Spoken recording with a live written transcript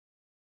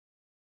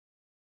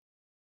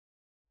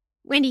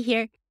Wendy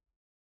here.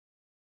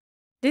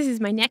 This is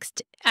my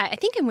next, I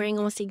think I'm wearing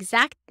almost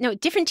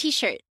different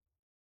t-shirt.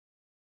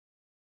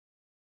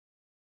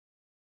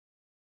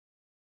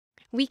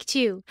 Week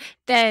 2.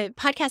 The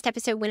podcast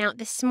episode went out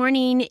this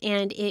morning,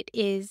 and it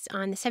is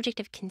on the subject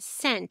of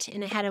consent.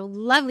 And I had a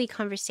lovely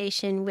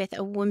conversation with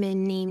a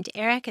woman named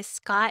Erica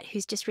Scott,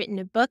 who's just written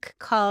a book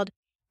called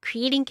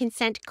Creating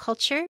Consent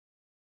Culture.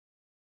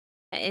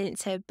 And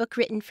it's a book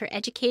written for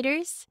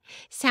educators.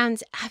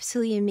 Sounds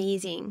absolutely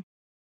amazing.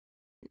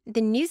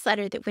 The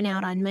newsletter that went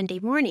out on Monday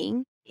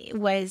morning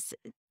was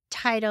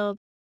titled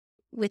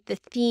with the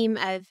theme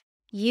of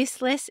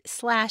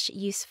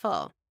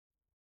Useless/Useful.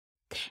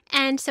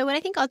 And so what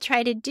I think I'll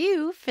try to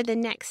do for the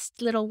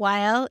next little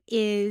while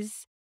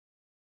is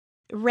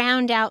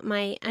round out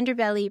my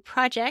underbelly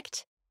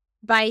project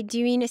by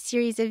doing a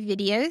series of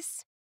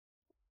videos,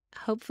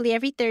 hopefully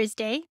every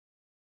Thursday,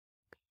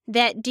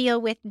 that deal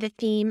with the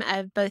theme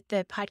of both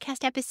the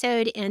podcast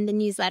episode and the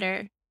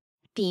newsletter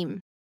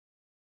theme.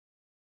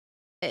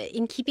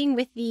 In keeping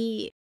with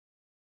the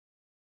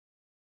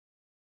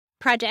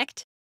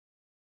project,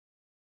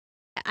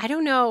 I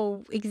don't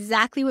know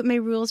exactly what my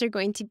rules are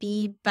going to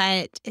be,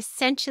 but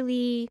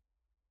essentially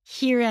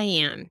here I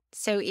am.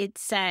 So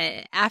it's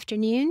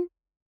afternoon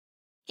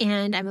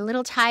and I'm a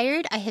little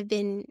tired. I have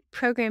been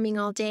programming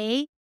all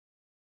day.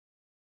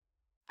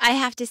 I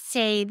have to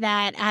say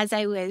that as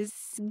I was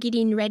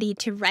getting ready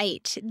to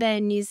write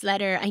the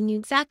newsletter, I knew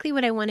exactly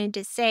what I wanted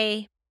to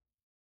say.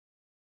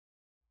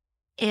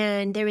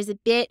 And there was a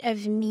bit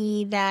of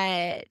me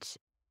that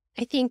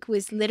I think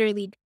was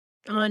literally,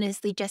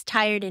 honestly, just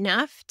tired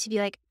enough to be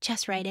like,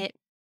 just write it.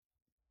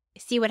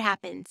 See what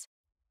happens.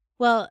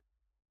 Well,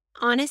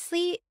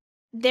 honestly,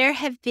 there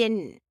have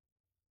been,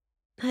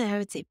 I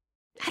would say,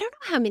 I don't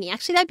know how many.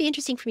 Actually, that'd be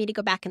interesting for me to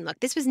go back and look.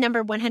 This was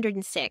number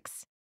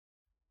 106.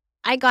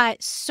 I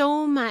got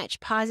so much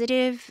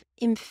positive,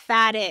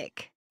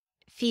 emphatic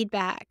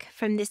feedback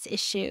from this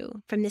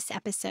issue, from this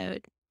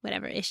episode,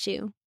 whatever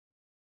issue.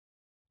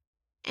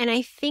 And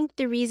I think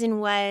the reason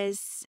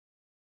was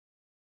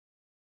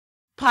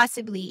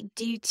possibly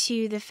due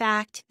to the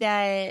fact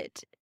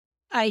that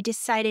I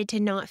decided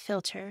to not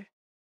filter,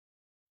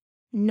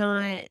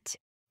 not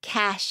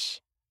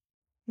cache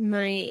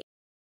the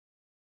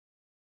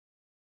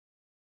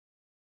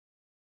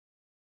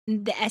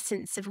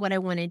essence of what I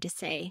wanted to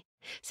say.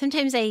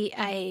 Sometimes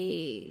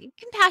I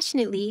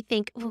compassionately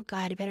think, oh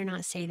God, I better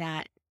not say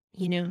that,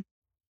 And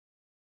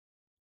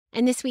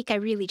this week I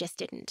really just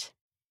didn't.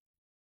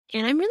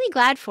 And I'm really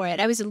glad for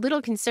it. I was a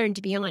little concerned,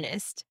 to be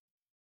honest.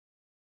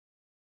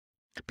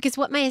 Because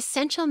what my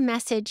essential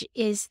message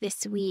is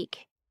this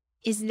week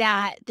is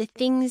that the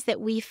things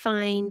that we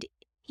find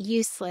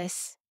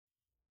useless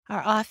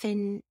are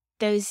often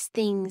those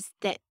things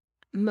that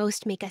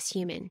most make us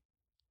human.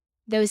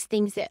 Those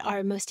things that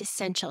are most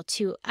essential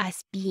to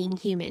us being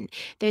human.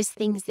 Those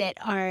things that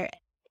are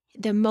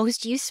the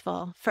most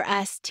useful for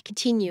us to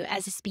continue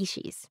as a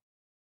species.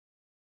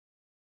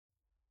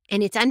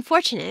 And it's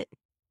unfortunate.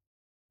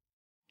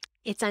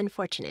 It's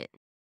unfortunate.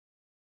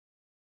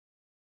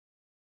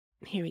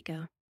 Here we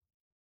go.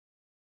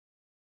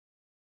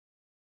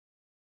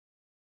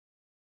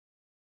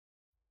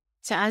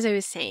 So as I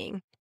was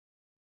saying,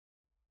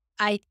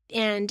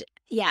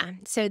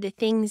 so the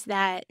things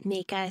that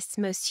make us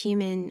most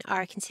human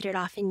are considered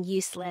often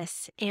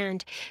useless.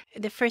 And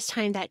the first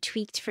time that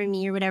tweaked for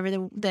me, or whatever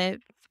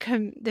the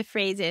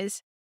phrase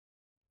is,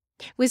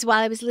 was while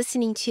I was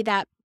listening to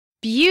that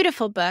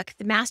beautiful book,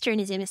 The Master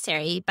and His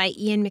Emissary by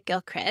Ian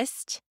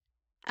McGilchrist.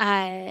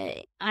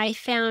 I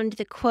found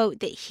the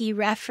quote that he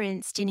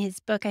referenced in his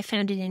book. I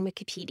found it in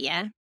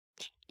Wikipedia.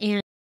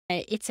 And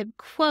it's a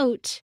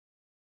quote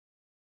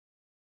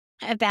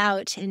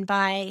about and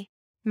by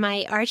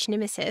my arch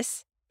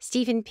nemesis,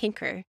 Steven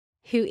Pinker,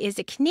 who is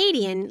a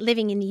Canadian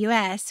living in the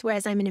US,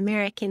 whereas I'm an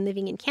American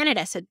living in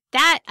Canada. So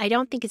that I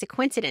don't think is a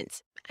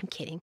coincidence. I'm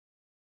kidding.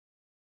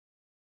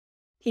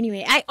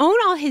 Anyway, I own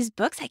all his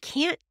books.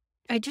 He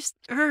is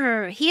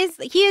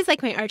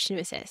like my arch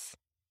nemesis.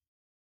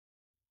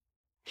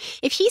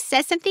 If he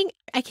says something,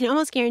 I can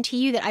almost guarantee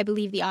you that I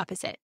believe the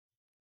opposite.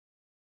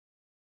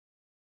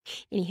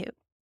 Anywho.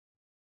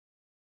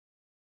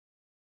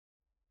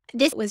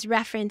 This was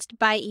referenced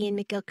by Ian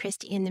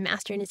McGilchrist in The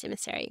Master and His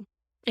Emissary.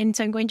 And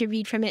so I'm going to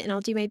read from it, and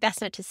I'll do my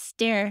best not to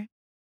stare.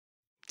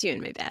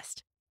 Doing my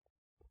best.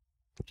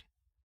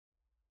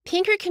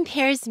 Pinker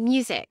compares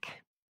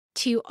music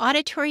to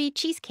auditory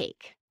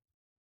cheesecake,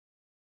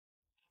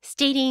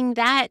 stating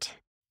that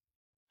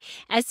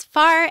as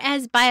far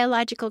as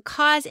biological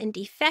cause and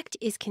effect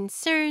is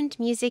concerned,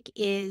 music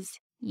is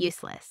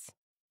useless.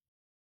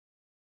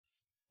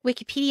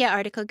 Wikipedia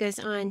article goes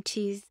on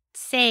to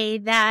say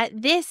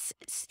that this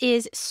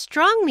is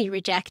strongly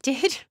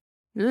rejected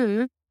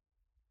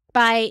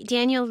by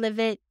Daniel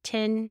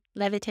Levitin,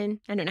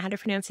 I don't know how to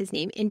pronounce his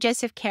name, and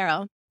Joseph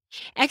Carroll,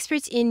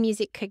 experts in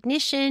music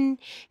cognition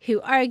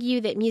who argue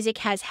that music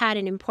has had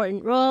an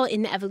important role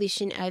in the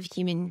evolution of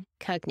human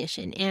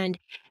cognition. And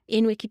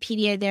in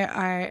Wikipedia, there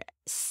are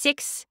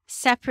 6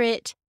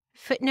 separate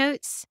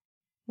footnotes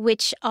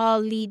which all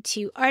lead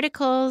to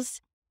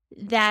articles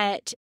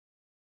that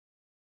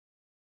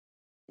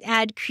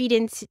add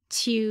credence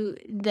to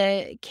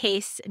the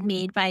case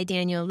made by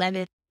Daniel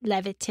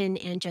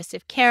Levitin and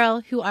Joseph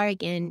Carroll, who are,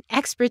 again,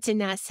 experts in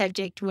that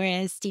subject,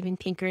 whereas Steven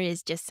Pinker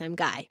is just some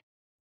guy.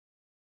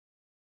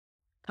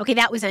 Okay,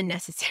 that was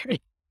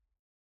unnecessary.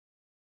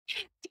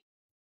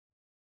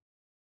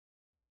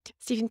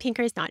 Steven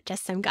Pinker is not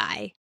just some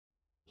guy.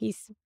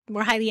 He's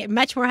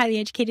much more highly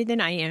educated than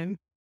I am.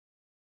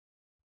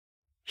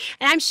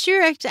 And I'm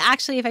sure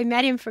actually if I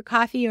met him for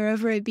coffee or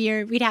over a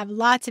beer, we'd have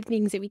lots of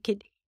things that we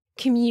could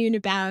commune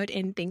about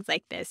and things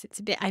like this.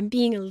 I'm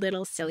being a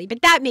little silly,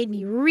 but that made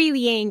me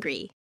really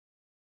angry.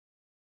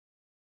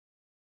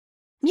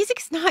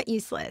 Music's not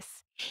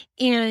useless.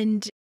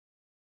 And,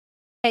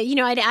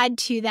 I'd add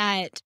to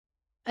that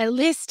a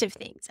list of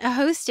things, a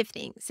host of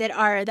things that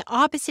are the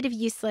opposite of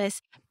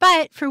useless,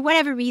 but for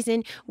whatever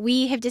reason,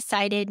 we have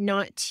decided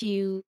not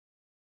to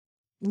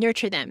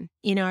nurture them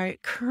in our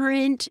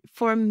current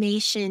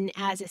formation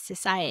as a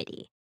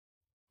society.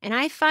 And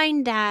I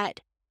find that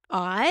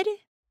odd.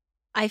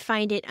 I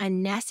find it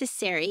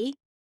unnecessary.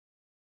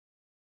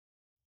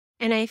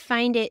 And I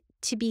find it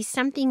to be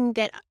something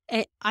that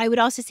I would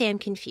also say I'm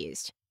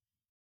confused.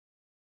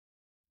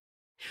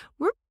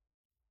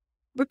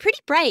 We're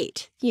pretty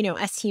bright,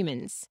 us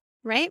humans,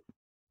 right?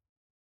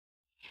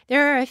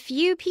 There are a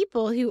few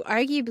people who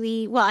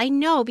arguably, well, I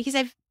know because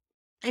I've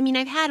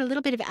had a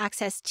little bit of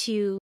access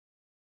to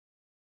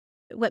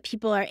what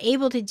people are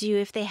able to do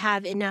if they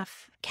have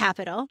enough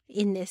capital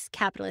in this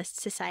capitalist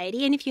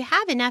society. And if you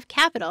have enough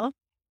capital,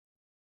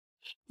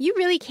 you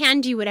really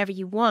can do whatever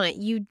you want.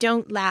 You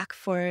don't lack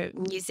for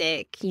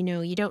music,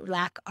 you don't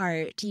lack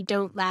art, you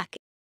don't lack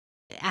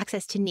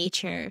access to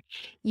nature,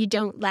 you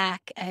don't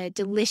lack a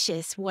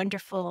delicious,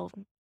 wonderful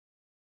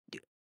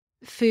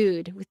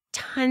food with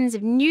tons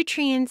of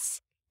nutrients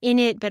in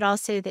it, but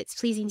also that's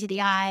pleasing to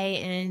the eye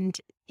and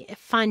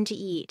fun to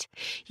eat.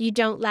 You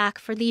don't lack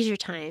for leisure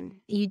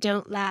time. You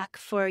don't lack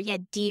for, you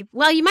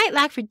might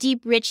lack for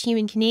deep, rich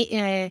human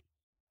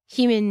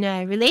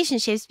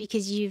relationships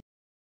because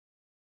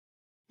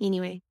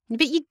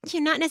but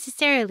you're not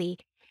necessarily.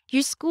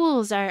 Your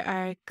schools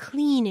are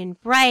clean and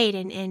bright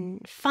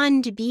and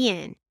fun to be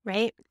in,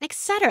 right?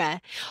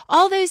 Etc.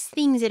 All those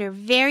things that are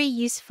very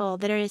useful,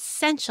 that are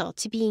essential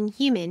to being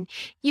human,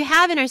 you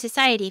have in our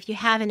society if you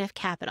have enough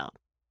capital.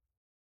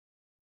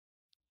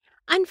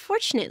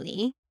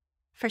 Unfortunately,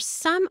 for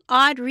some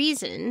odd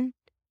reason,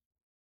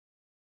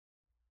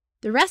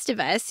 the rest of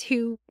us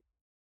who,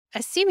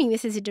 assuming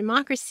this is a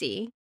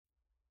democracy,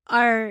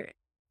 are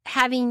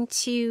having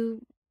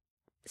to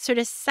sort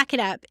of suck it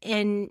up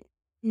and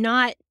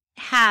not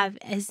have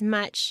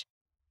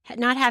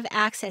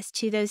access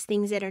to those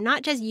things that are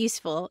not just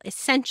useful,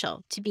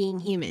 essential to being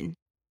human.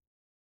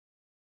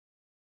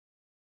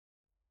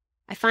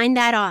 I find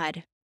that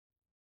odd.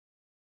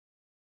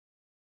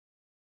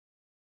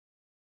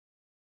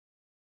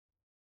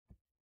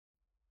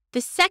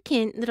 The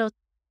second little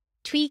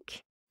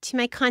tweak to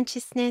my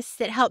consciousness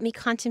that helped me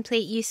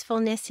contemplate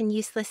usefulness and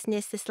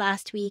uselessness this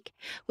last week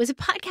was a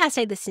podcast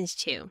I listened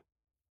to.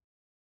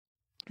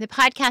 The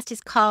podcast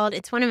is called,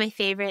 it's one of my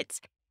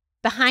favorites,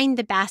 Behind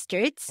the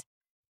Bastards.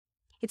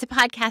 It's a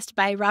podcast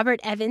by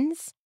Robert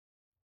Evans.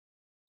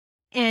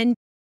 And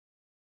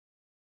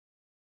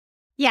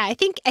yeah, I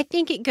think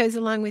it goes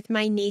along with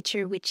my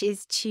nature, which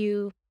is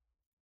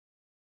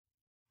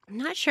I'm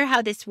not sure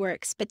how this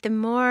works, but the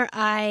more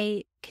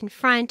I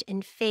confront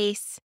and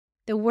face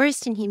the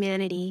worst in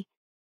humanity,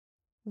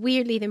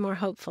 weirdly, the more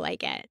hopeful I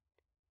get.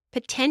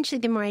 Potentially,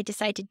 the more I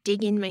decide to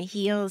dig in my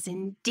heels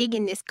and dig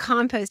in this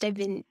compost I've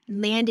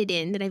landed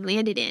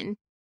in,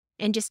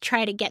 and just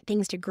try to get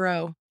things to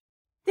grow.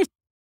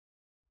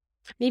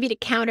 Maybe to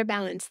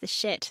counterbalance the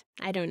shit.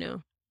 I don't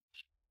know.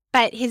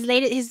 But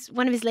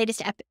one of his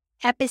latest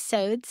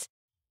episodes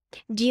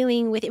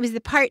dealing with, it was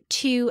the part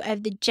 2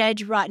 of the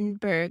Judge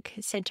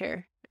Rottenberg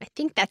Center. I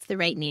think that's the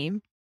right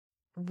name.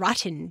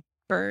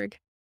 Rottenberg.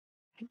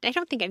 I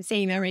don't think I'm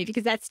saying that right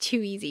because that's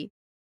too easy.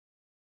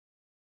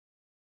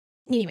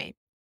 Anyway,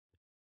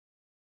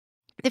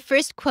 the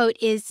first quote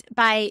there's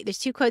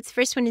 2 quotes.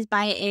 First one is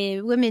by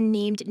a woman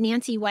named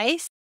Nancy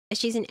Weiss.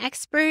 She's an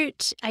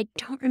expert. I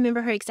don't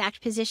remember her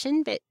exact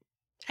position, but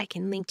I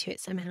can link to it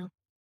somehow.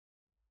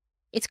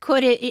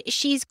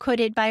 She's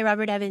quoted by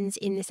Robert Evans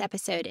in this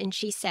episode, and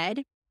she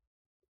said,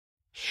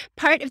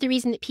 part of the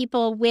reason that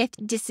people with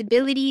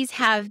disabilities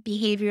have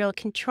behavioral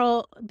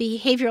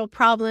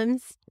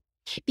problems,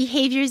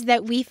 behaviors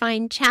that we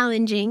find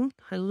challenging,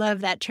 I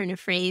love that turn of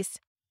phrase,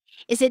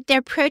 is that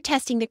they're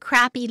protesting the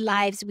crappy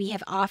lives we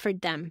have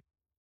offered them,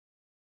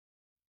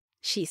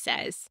 she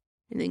says,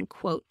 and then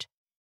quote,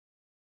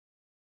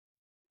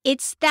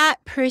 it's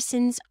that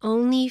person's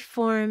only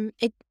form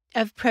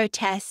of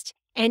protest,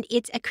 and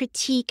it's a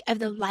critique of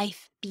the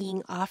life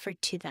being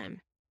offered to them.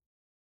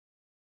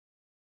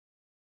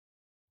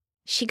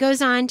 She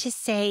goes on to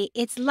say,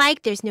 it's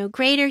like there's no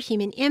greater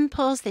human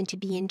impulse than to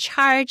be in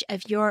charge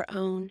of your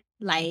own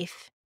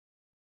life.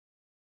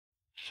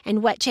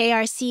 And what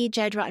JRC,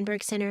 Judge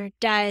Rottenberg Center,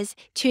 does,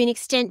 to an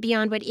extent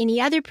beyond what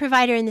any other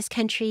provider in this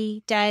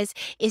country does,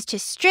 is to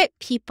strip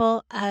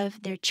people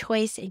of their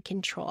choice and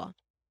control.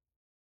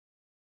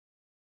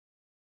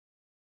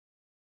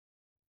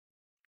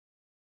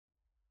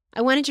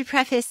 I wanted to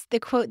preface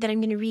the quote that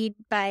I'm going to read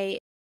by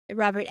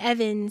Robert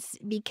Evans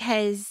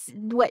because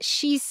what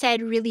she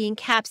said really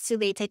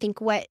encapsulates, I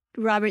think, what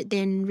Robert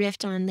then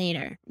riffed on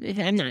later. If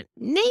I'm not,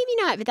 maybe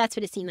not, but that's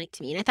what it seemed like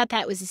to me. And I thought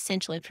that was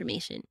essential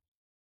information.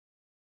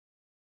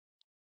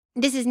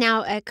 This is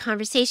now a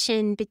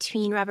conversation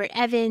between Robert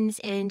Evans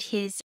and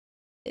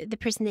the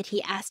person that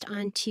he asked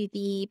onto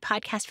the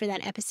podcast for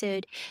that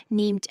episode,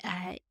 named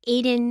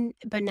Aidan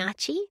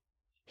Bonacci,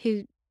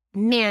 who,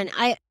 man,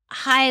 I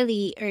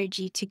highly urge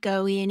you to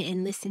go in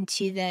and listen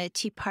to the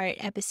 2-part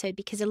episode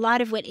because a lot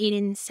of what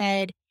Aidan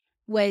said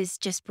was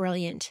just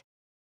brilliant.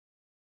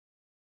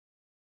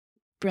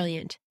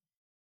 Brilliant.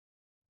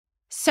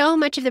 So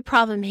much of the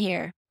problem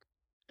here,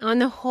 on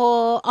the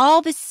whole,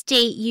 all the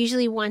state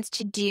usually wants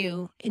to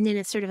do, and then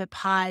it's sort of a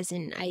pause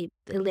and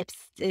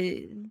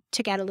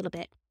took out a little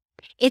bit.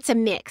 It's a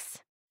mix.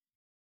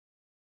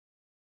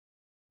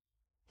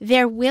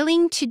 They're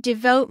willing to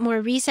devote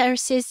more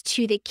resources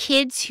to the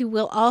kids who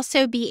will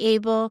also be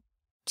able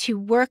to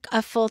work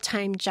a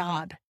full-time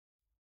job.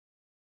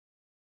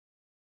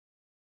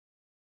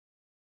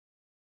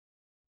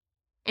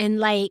 And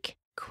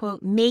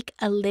quote, make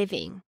a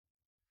living,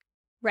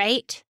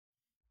 right?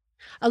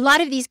 A lot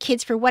of these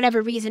kids, for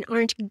whatever reason,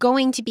 aren't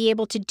going to be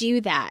able to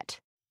do that.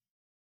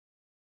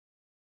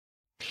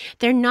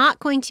 They're not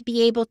going to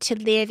be able to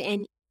live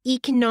an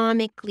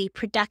economically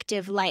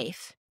productive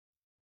life.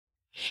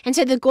 And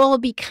so the goal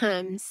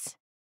becomes,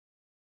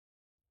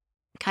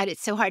 God,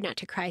 it's so hard not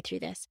to cry through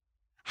this.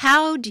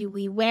 How do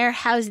we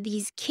warehouse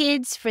these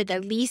kids for the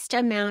least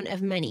amount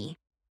of money?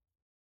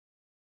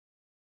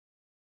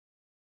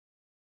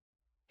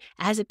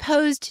 As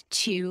opposed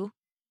to,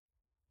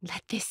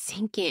 let this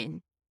sink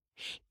in.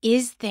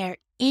 Is there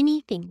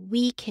anything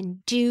we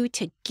can do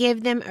to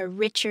give them a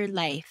richer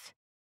life?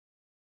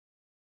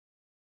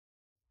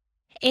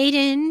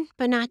 Aidan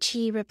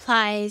Bonacci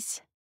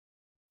replies,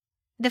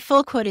 the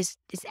full quote is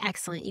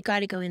excellent. You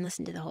got to go and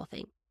listen to the whole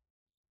thing.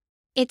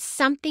 It's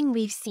something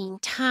we've seen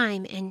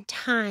time and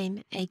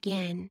time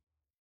again,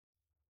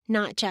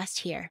 not just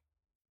here.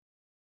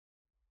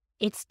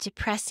 It's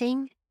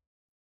depressing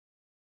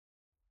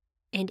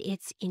and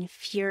it's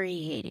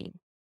infuriating.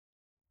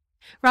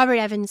 Robert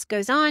Evans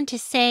goes on to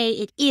say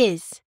it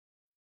is.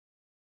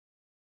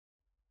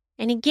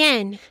 And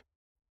again,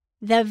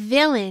 the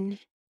villain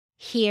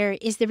here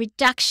is the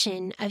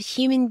reduction of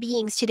human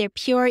beings to their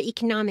pure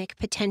economic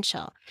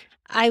potential.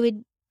 I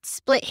would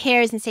split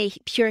hairs and say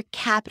pure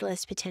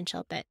capitalist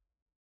potential, but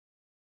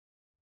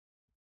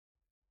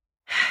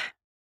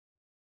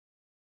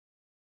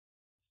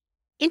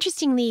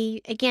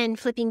interestingly, again,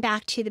 flipping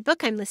back to the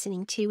book I'm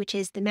listening to, which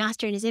is The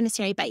Master and His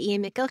Emissary by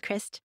Ian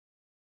McGilchrist,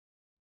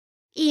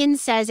 Ian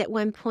says at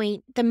one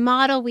point, the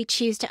model we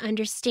choose to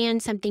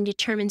understand something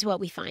determines what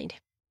we find.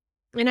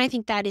 And I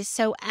think that is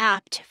so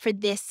apt for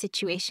this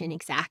situation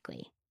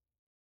exactly.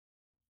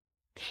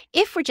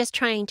 If we're just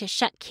trying to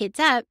shut kids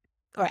up,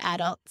 or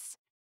adults,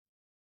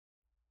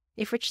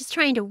 if we're just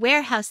trying to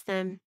warehouse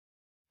them,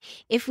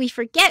 if we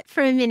forget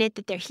for a minute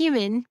that they're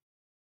human,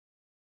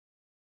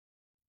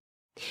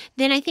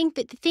 then I think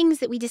that the things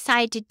that we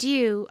decide to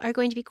do are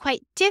going to be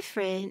quite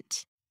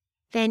different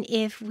than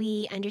if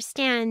we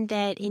understand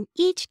that in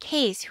each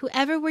case,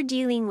 whoever we're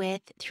dealing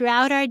with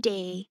throughout our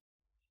day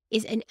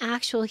is an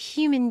actual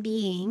human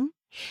being,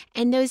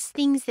 and those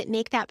things that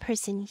make that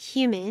person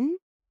human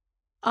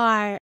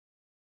are,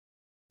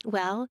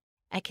 well,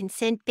 a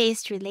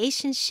consent-based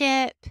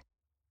relationship,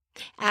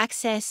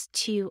 access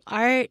to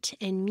art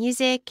and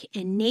music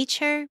and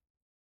nature,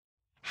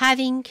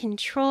 having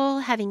control,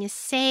 having a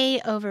say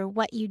over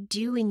what you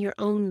do in your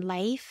own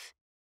life.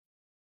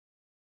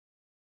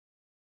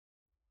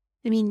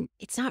 I mean,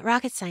 it's not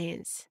rocket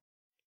science.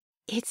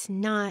 It's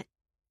not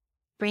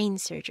brain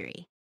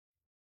surgery.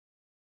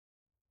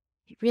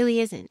 It really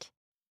isn't.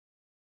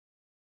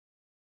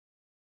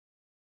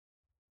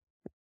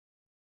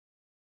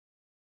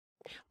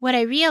 What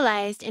I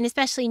realized, and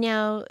especially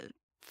now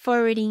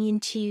forwarding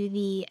into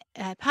the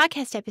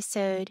podcast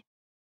episode,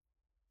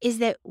 is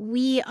that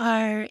we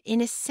are, in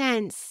a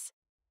sense,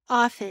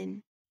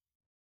 often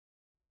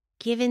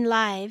given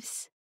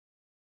lives.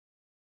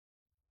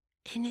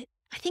 And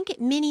I think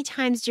at many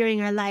times during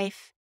our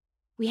life,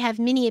 we have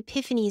many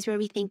epiphanies where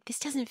we think, this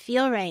doesn't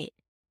feel right.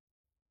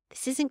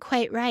 This isn't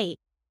quite right.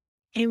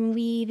 And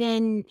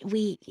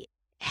we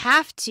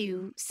have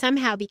to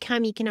somehow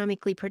become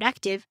economically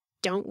productive,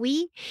 don't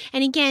we?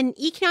 And again,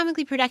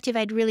 economically productive,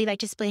 I'd really like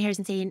to split hairs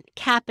and say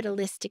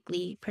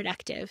capitalistically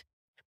productive.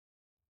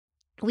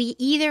 We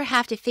either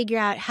have to figure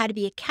out how to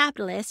be a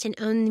capitalist and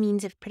own the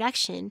means of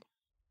production,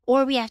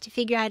 or we have to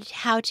figure out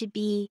how to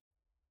be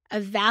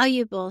a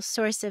valuable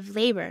source of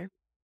labor,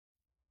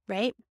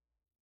 right?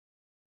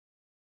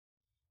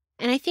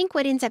 And I think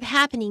what ends up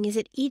happening is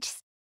that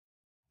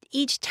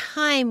each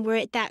time we're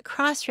at that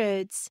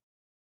crossroads,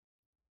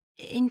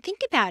 And think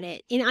about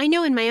it. And I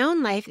know in my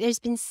own life, there's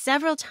been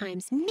several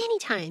times, many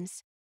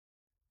times,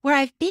 where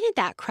I've been at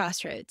that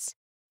crossroads.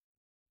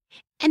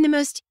 And the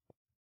most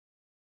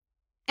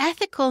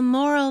ethical,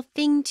 moral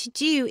thing to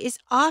do is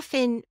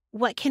often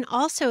what can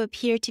also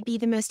appear to be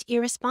the most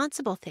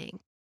irresponsible thing.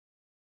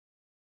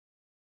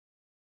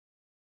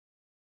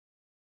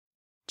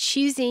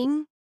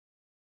 Choosing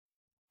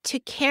to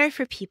care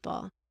for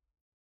people,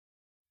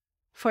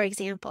 for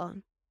example.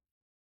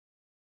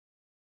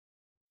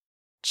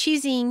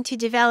 Choosing to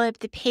develop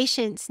the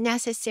patience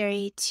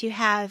necessary to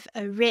have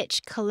a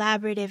rich,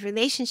 collaborative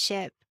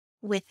relationship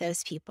with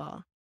those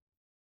people.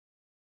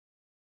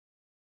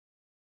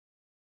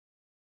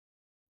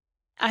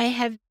 I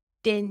have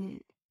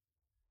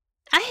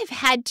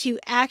had to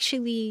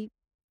actually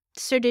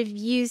sort of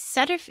use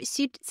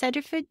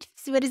subterfuge,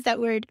 what is that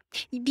word?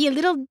 Be a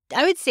little,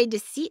 I would say,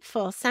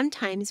 deceitful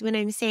sometimes when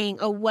I'm saying,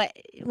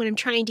 when I'm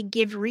trying to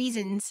give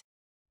reasons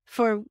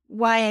for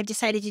why I've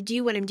decided to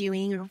do what I'm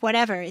doing or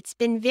whatever. It's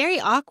been very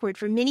awkward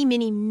for many,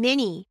 many,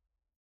 many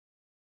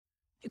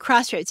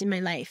crossroads in my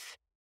life.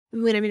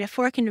 When I'm in a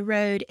fork in the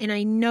road and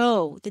I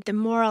know that the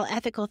moral,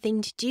 ethical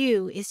thing to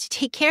do is to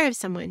take care of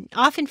someone.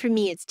 Often for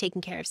me, it's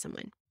taking care of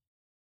someone.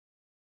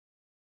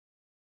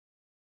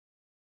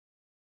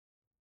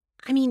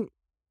 I mean,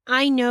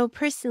 I know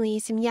personally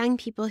some young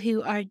people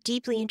who are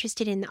deeply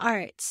interested in the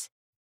arts,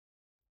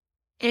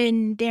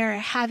 and they're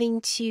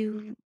having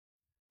to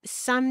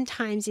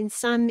sometimes in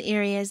some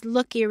areas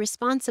look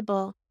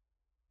irresponsible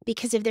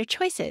because of their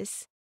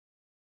choices.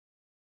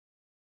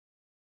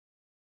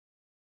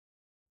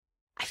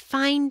 I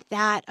find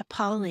that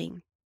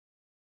appalling.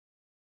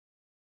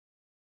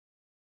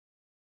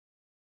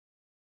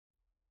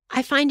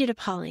 I find it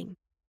appalling.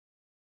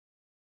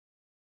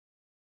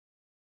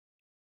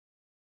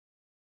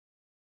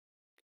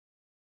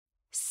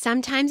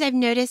 Sometimes I've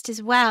noticed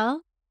as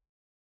well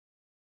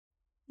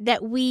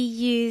that we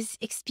use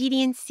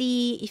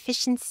expediency,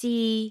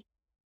 efficiency,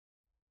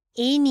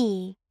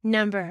 any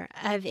number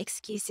of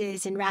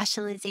excuses and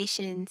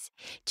rationalizations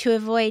to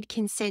avoid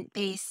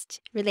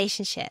consent-based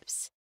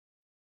relationships,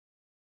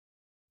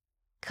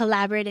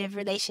 collaborative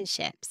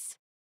relationships.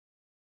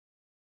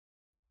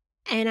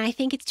 And I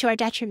think it's to our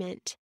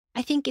detriment.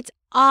 I think it's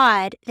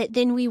odd that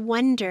then we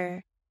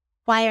wonder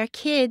why our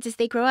kids, as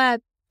they grow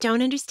up,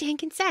 don't understand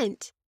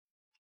consent.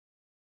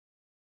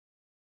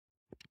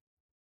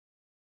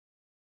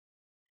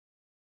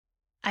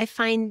 I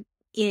find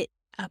it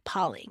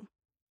appalling.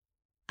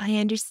 I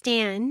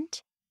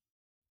understand,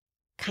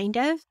 kind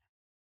of,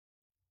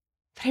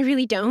 but I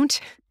really don't,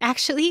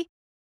 actually,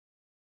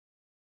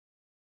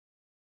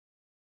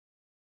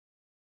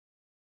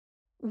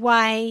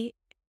 why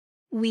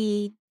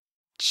we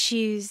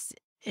choose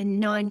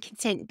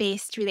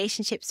non-consent-based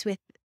relationships with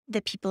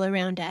the people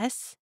around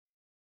us.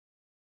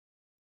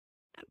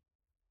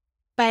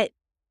 But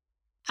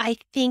I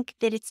think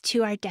that it's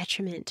to our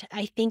detriment.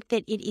 I think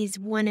that it is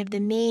one of the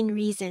main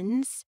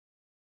reasons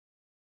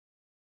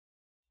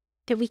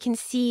that we can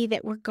see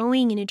that we're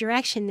going in a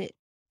direction that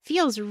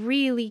feels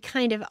really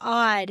kind of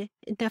odd.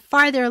 The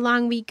farther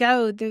along we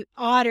go, the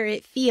odder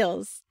it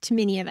feels to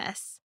many of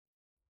us.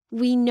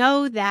 We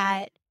know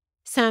that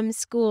some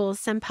schools,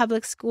 some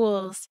public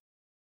schools,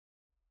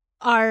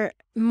 are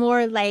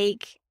more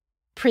like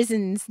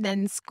prisons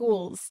than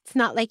schools. It's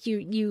not like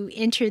you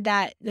enter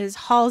those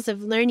halls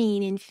of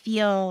learning and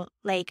feel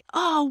like,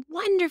 oh,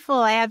 wonderful,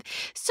 I have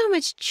so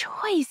much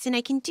choice and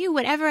I can do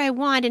whatever I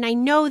want. And I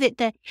know that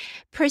the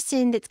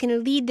person that's going to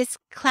lead this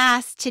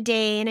class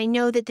today, and I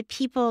know that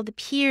the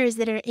peers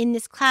that are in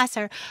this class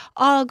are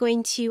all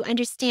going to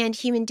understand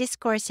human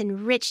discourse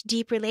and rich,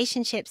 deep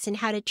relationships and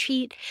how to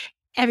treat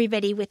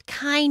everybody with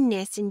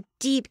kindness and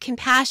deep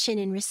compassion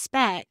and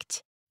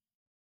respect.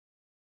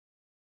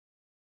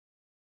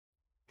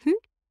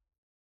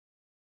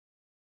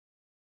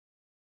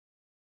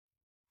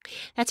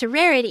 That's a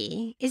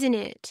rarity, isn't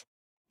it?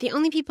 The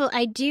only people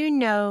I do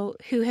know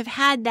who have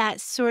had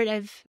that sort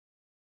of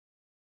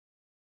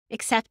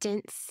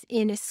acceptance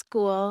in a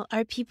school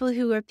are people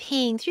who are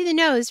paying through the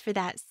nose for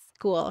that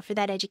school, for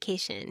that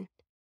education,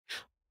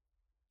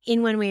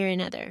 in one way or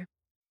another.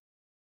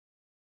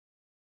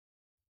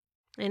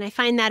 And I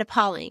find that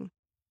appalling.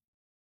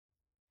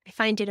 I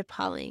find it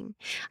appalling.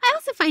 I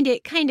also find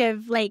it kind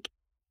of like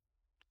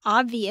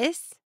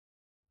obvious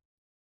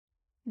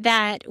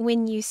that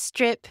when you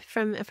strip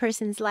from a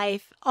person's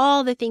life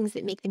all the things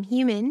that make them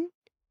human,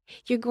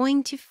 you're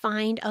going to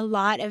find a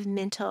lot of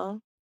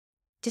mental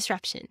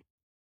disruption.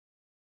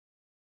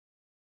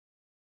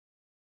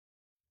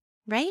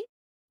 Right?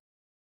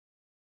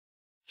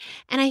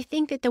 And I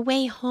think that the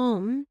way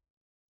home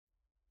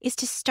is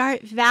to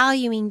start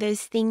valuing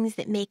those things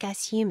that make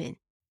us human.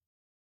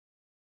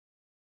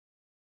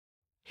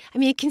 I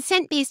mean, a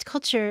consent-based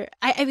culture,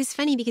 I was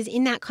funny because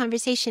in that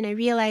conversation, I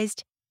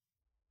realized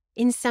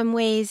in some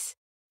ways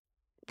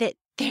that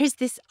there's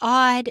this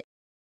odd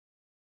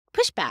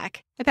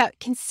pushback about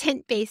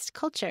consent-based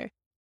culture.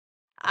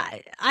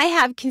 I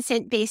have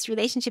consent-based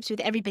relationships with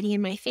everybody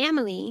in my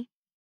family,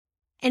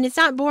 and it's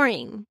not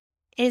boring,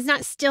 and it's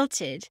not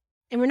stilted.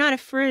 And we're not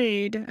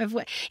afraid of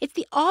what, it's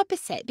the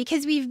opposite,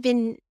 because we've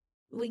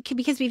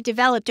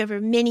developed over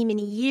many,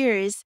 many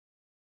years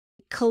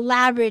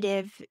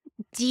collaborative,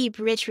 deep,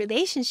 rich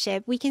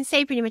relationship. We can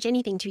say pretty much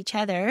anything to each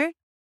other.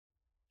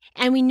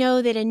 And we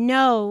know that a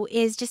no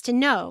is just a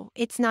no.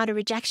 It's not a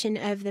rejection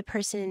of the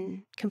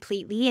person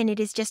completely. And it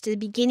is just the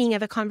beginning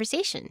of a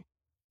conversation,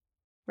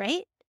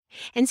 right?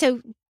 And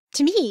so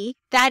to me,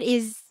 that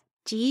is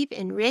deep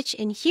and rich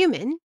and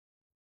human.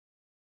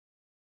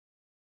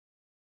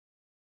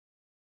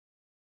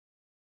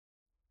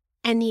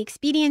 And the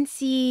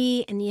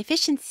expediency and the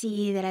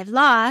efficiency that I've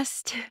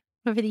lost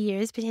over the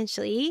years,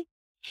 potentially,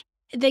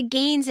 the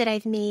gains that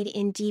I've made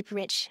in deep,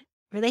 rich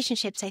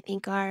relationships, I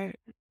think are,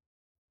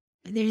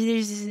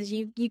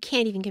 you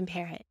can't even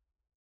compare it.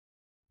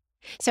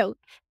 So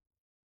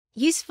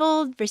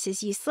useful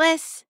versus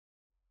useless.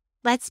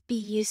 Let's be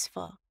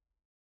useful.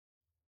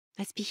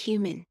 Let's be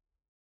human.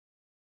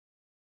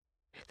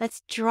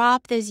 Let's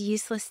drop those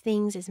useless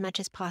things as much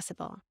as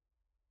possible.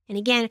 And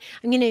again,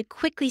 I'm going to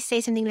quickly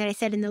say something that I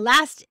said in the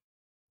last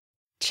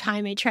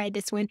time I tried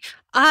this one.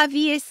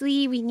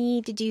 Obviously, we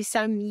need to do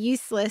some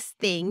useless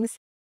things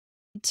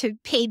to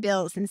pay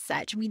bills and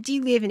such. We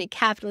do live in a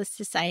capitalist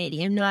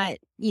society. I'm not,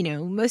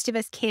 most of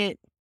us can't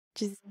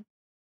just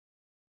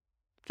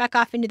fuck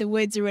off into the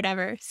woods or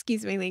whatever.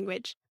 Excuse my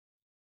language.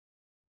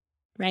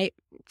 Right?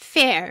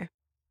 Fair.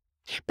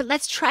 But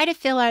let's try to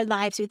fill our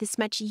lives with as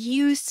much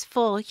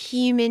useful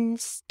human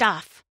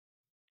stuff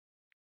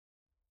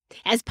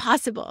as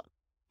possible,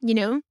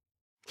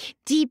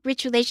 Deep,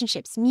 rich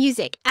relationships,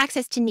 music,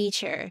 access to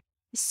nature,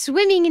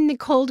 swimming in the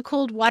cold,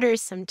 cold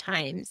waters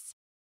sometimes.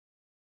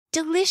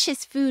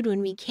 Delicious food when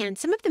we can.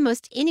 Some of the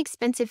most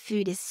inexpensive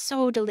food is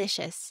so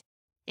delicious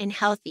and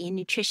healthy and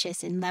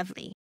nutritious and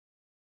lovely,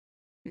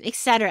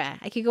 etc.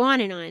 I could go on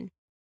and on.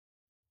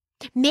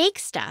 Make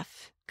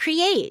stuff.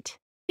 Create.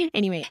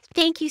 Anyway,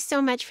 thank you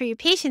so much for your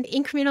patience,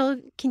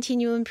 incremental,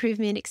 continual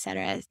improvement,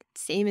 etc.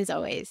 Same as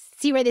always.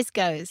 See where this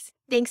goes.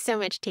 Thanks so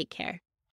much. Take care.